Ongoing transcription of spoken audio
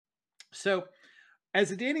So,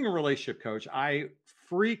 as a dating and relationship coach, I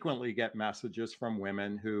frequently get messages from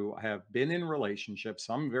women who have been in relationships,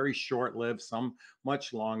 some very short lived, some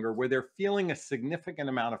much longer, where they're feeling a significant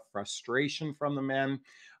amount of frustration from the men,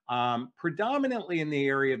 predominantly in the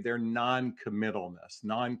area of their non-committalness.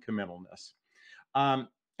 Um,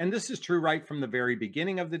 and this is true right from the very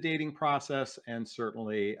beginning of the dating process and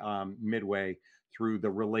certainly midway through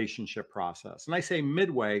the relationship process. And I say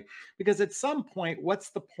midway because at some point, what's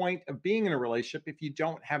the point of being in a relationship if you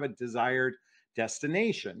don't have a desired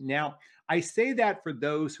destination? Now, I say that for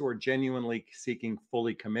those who are genuinely seeking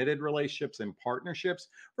fully committed relationships and partnerships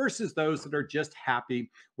versus those that are just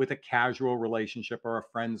happy with a casual relationship or a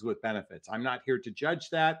friends with benefits. I'm not here to judge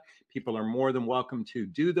that. People are more than welcome to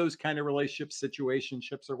do those kind of relationships,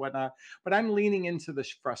 situationships, or whatnot. But I'm leaning into the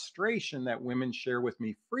frustration that women share with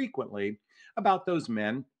me frequently about those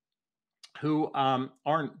men who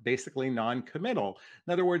aren't basically non-committal.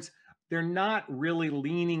 In other words, they're not really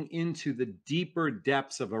leaning into the deeper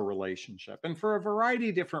depths of a relationship, and for a variety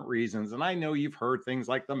of different reasons. And I know you've heard things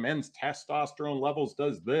like the men's testosterone levels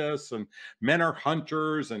does this, and men are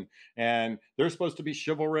hunters, and they're supposed to be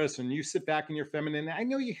chivalrous, and you sit back and you're feminine. I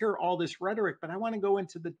know you hear all this rhetoric, but I want to go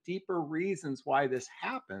into the deeper reasons why this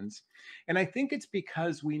happens. And I think it's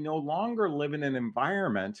because we no longer live in an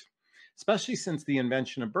environment, especially since the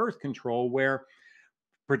invention of birth control, where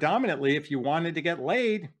predominantly, if you wanted to get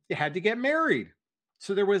laid, you had to get married.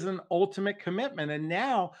 So there was an ultimate commitment. And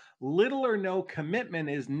now, little or no commitment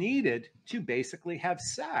is needed to basically have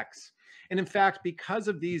sex. And in fact, because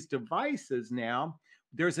of these devices now,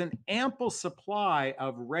 there's an ample supply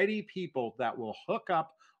of ready people that will hook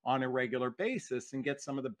up on a regular basis and get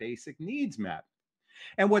some of the basic needs met.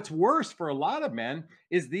 And what's worse for a lot of men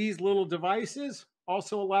is these little devices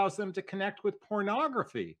also allows them to connect with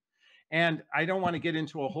pornography. And I don't want to get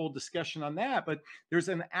into a whole discussion on that, but there's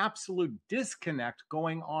an absolute disconnect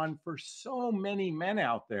going on for so many men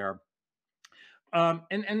out there,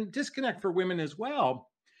 and disconnect for women as well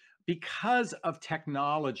because of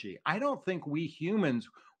technology. I don't think we humans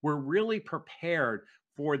were really prepared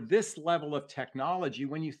for this level of technology.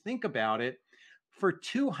 When you think about it, for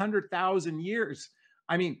 200,000 years,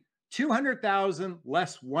 I mean, 200,000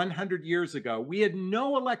 less 100 years ago, we had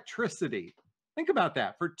no electricity. Think about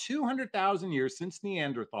that. For 200,000 years since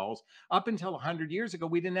Neanderthals, up until 100 years ago,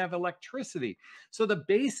 we didn't have electricity. So the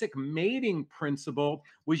basic mating principle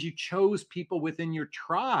was you chose people within your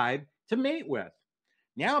tribe to mate with.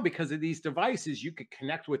 Now, because of these devices, you could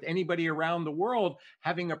connect with anybody around the world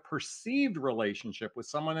having a perceived relationship with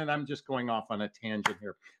someone. And I'm just going off on a tangent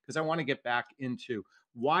here because I want to get back into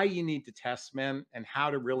why you need to test men and how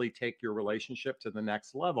to really take your relationship to the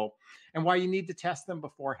next level, and why you need to test them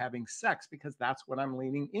before having sex, because that's what I'm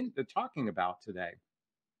leaning into talking about today.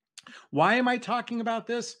 Why am I talking about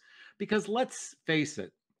this? Because let's face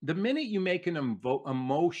it, the minute you make an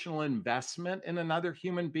emotional investment in another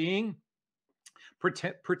human being,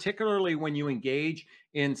 particularly when you engage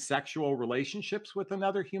in sexual relationships with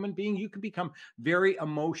another human being, you can become very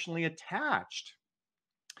emotionally attached.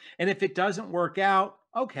 And if it doesn't work out,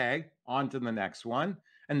 okay, on to the next one.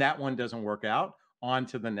 And that one doesn't work out, on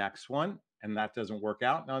to the next one. And that doesn't work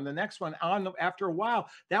out. And on the next one, after a while,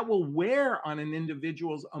 that will wear on an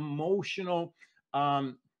individual's emotional,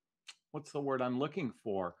 what's the word I'm looking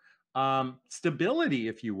for? Stability,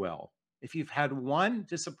 if you will. If you've had one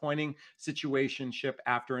disappointing situationship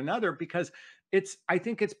after another, because I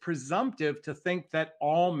think it's presumptive to think that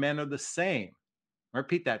all men are the same. I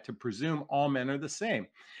repeat that, to presume all men are the same.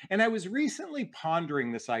 And I was recently pondering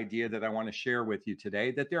this idea that I want to share with you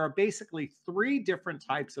today, that there are basically three different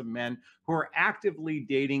types of men who are actively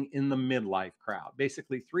dating in the midlife crowd.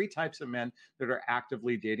 Basically, three types of men that are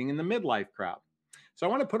actively dating in the midlife crowd. So I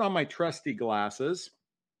want to put on my trusty glasses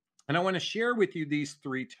and I want to share with you these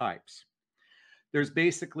three types. There's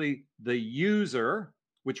basically the user,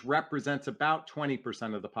 which represents about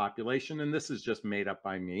 20% of the population, and this is just made up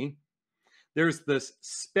by me. There's the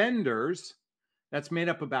spenders, that's made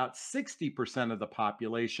up about 60% of the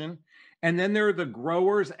population. And then there are the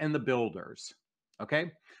growers and the builders.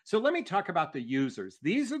 Okay, so let me talk about the users.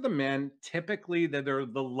 These are the men typically that are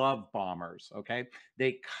the love bombers. Okay,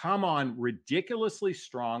 they come on ridiculously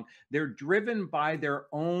strong. They're driven by their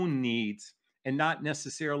own needs and not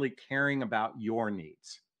necessarily caring about your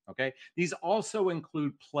needs. Okay, these also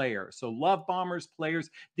include players. So, love bombers, players,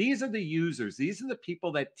 these are the users. These are the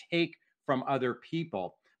people that take from other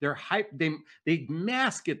people. They're hype. They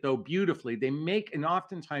mask it though beautifully. They make and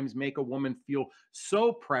oftentimes make a woman feel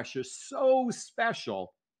so precious, so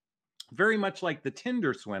special, very much like the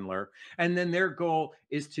Tinder swindler. And then their goal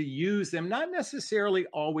is to use them, not necessarily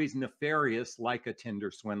always nefarious like a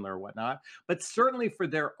Tinder swindler or whatnot, but certainly for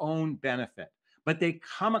their own benefit. But they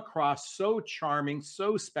come across so charming,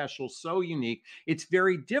 so special, so unique. It's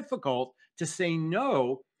very difficult to say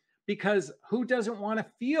no, because who doesn't want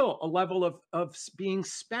to feel a level of being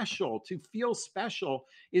special? To feel special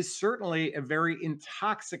is certainly a very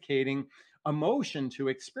intoxicating emotion to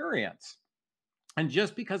experience. And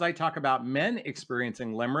just because I talk about men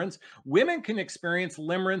experiencing limerence, women can experience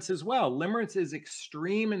limerence as well. Limerence is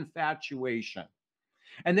extreme infatuation.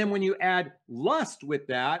 And then when you add lust with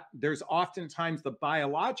that, there's oftentimes the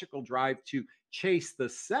biological drive to chase the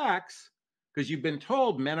sex, because you've been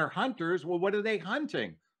told men are hunters. Well, what are they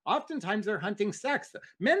hunting? Oftentimes they're hunting sex.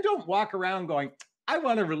 Men don't walk around going, I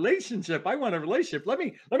want a relationship. I want a relationship. Let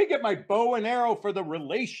me get my bow and arrow for the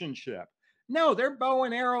relationship. No, their bow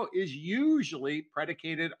and arrow is usually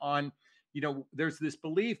predicated on, there's this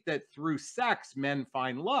belief that through sex men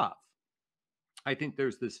find love. I think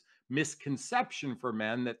there's this misconception for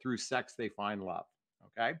men that through sex they find love.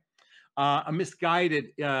 Okay, a misguided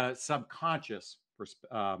subconscious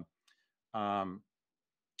um,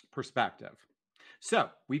 perspective. So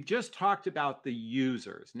we've just talked about the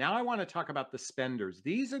users. Now I want to talk about the spenders.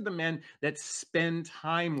 These are the men that spend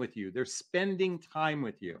time with you. They're spending time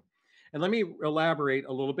with you. And let me elaborate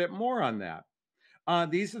a little bit more on that.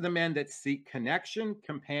 These are the men that seek connection,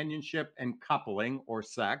 companionship, and coupling or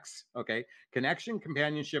sex. Okay, connection,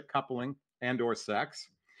 companionship, coupling, and or sex.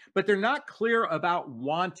 But they're not clear about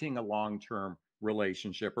wanting a long-term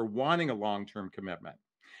relationship or wanting a long-term commitment.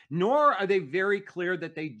 Nor are they very clear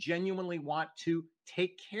that they genuinely want to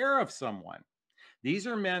take care of someone. These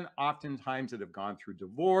are men oftentimes that have gone through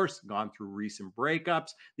divorce, gone through recent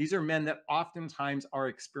breakups. These are men that oftentimes are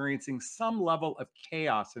experiencing some level of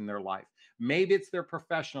chaos in their life. Maybe it's their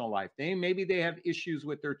professional life. Maybe they have issues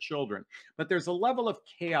with their children, but there's a level of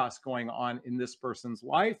chaos going on in this person's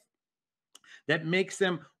life that makes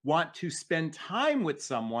them want to spend time with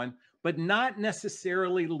someone, but not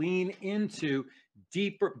necessarily lean into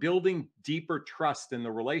building deeper trust in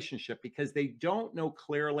the relationship, because they don't know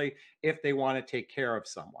clearly if they want to take care of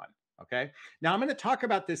someone. Okay. Now I'm going to talk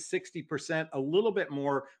about this 60% a little bit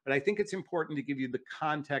more, but I think it's important to give you the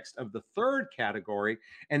context of the third category,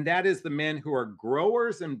 and that is the men who are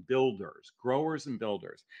growers and builders. Growers and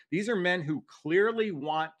builders. These are men who clearly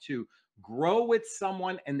want to grow with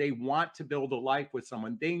someone and they want to build a life with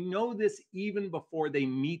someone. They know this even before they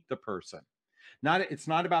meet the person. It's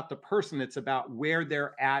not about the person, it's about where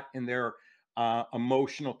they're at in their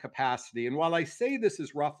emotional capacity. And while I say this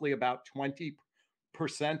is roughly about 20%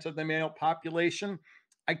 of the male population,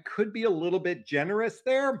 I could be a little bit generous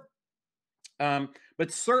there.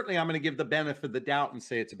 But certainly I'm going to give the benefit of the doubt and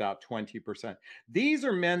say it's about 20%. These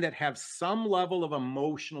are men that have some level of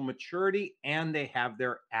emotional maturity and they have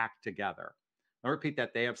their act together. I'll repeat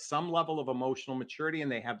that. They have some level of emotional maturity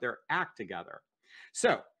and they have their act together.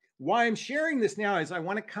 So why I'm sharing this now is I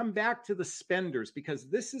want to come back to the spenders, because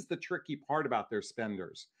this is the tricky part about their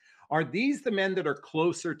spenders. Are these the men that are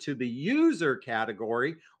closer to the user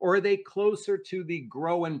category, or are they closer to the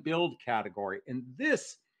grow and build category? And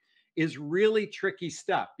this is really tricky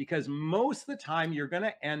stuff, because most of the time you're going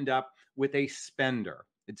to end up with a spender.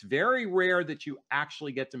 It's very rare that you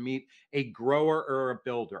actually get to meet a grower or a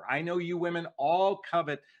builder. I know you women all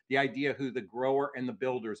covet the idea who the grower and the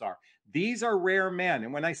builders are. These are rare men.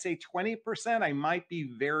 And when I say 20%, I might be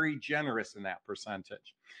very generous in that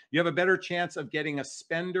percentage. You have a better chance of getting a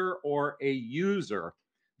spender or a user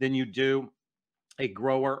than you do a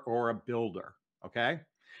grower or a builder. Okay.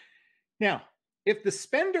 Now, if the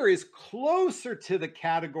spender is closer to the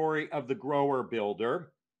category of the grower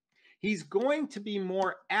builder, he's going to be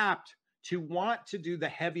more apt to want to do the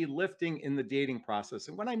heavy lifting in the dating process.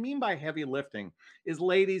 And what I mean by heavy lifting is,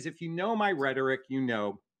 ladies, if you know my rhetoric, you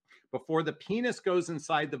know, before the penis goes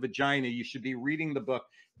inside the vagina, you should be reading the book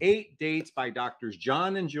 8 Dates by Doctors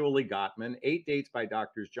John and Julie Gottman. 8 Dates by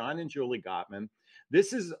Doctors John and Julie Gottman.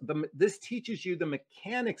 This teaches you the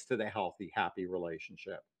mechanics to the healthy, happy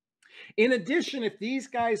relationship. In addition, if these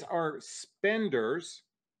guys are spenders,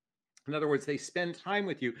 in other words, they spend time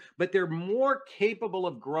with you, but they're more capable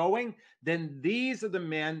of growing, then these are the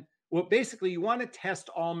men. Well, basically, you want to test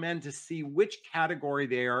all men to see which category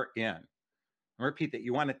they are in. I'll repeat that.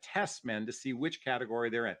 You want to test men to see which category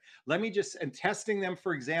they're in. And testing them,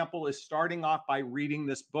 for example, is starting off by reading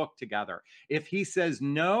this book together. If he says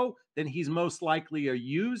no, then he's most likely a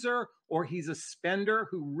user, or he's a spender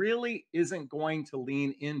who really isn't going to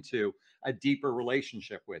lean into a deeper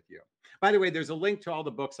relationship with you. By the way, there's a link to all the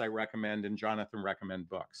books I recommend in Jonathon Recommend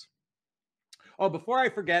Books. Oh, before I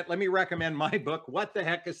forget, let me recommend my book, What the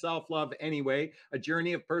Heck is Self Love Anyway? A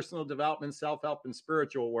Journey of Personal Development, Self Help, and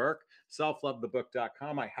Spiritual Work.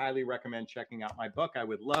 Selflovethebook.com. I highly recommend checking out my book. I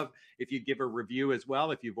would love if you give a review as well.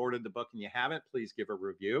 If you've ordered the book and you haven't, please give a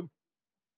review.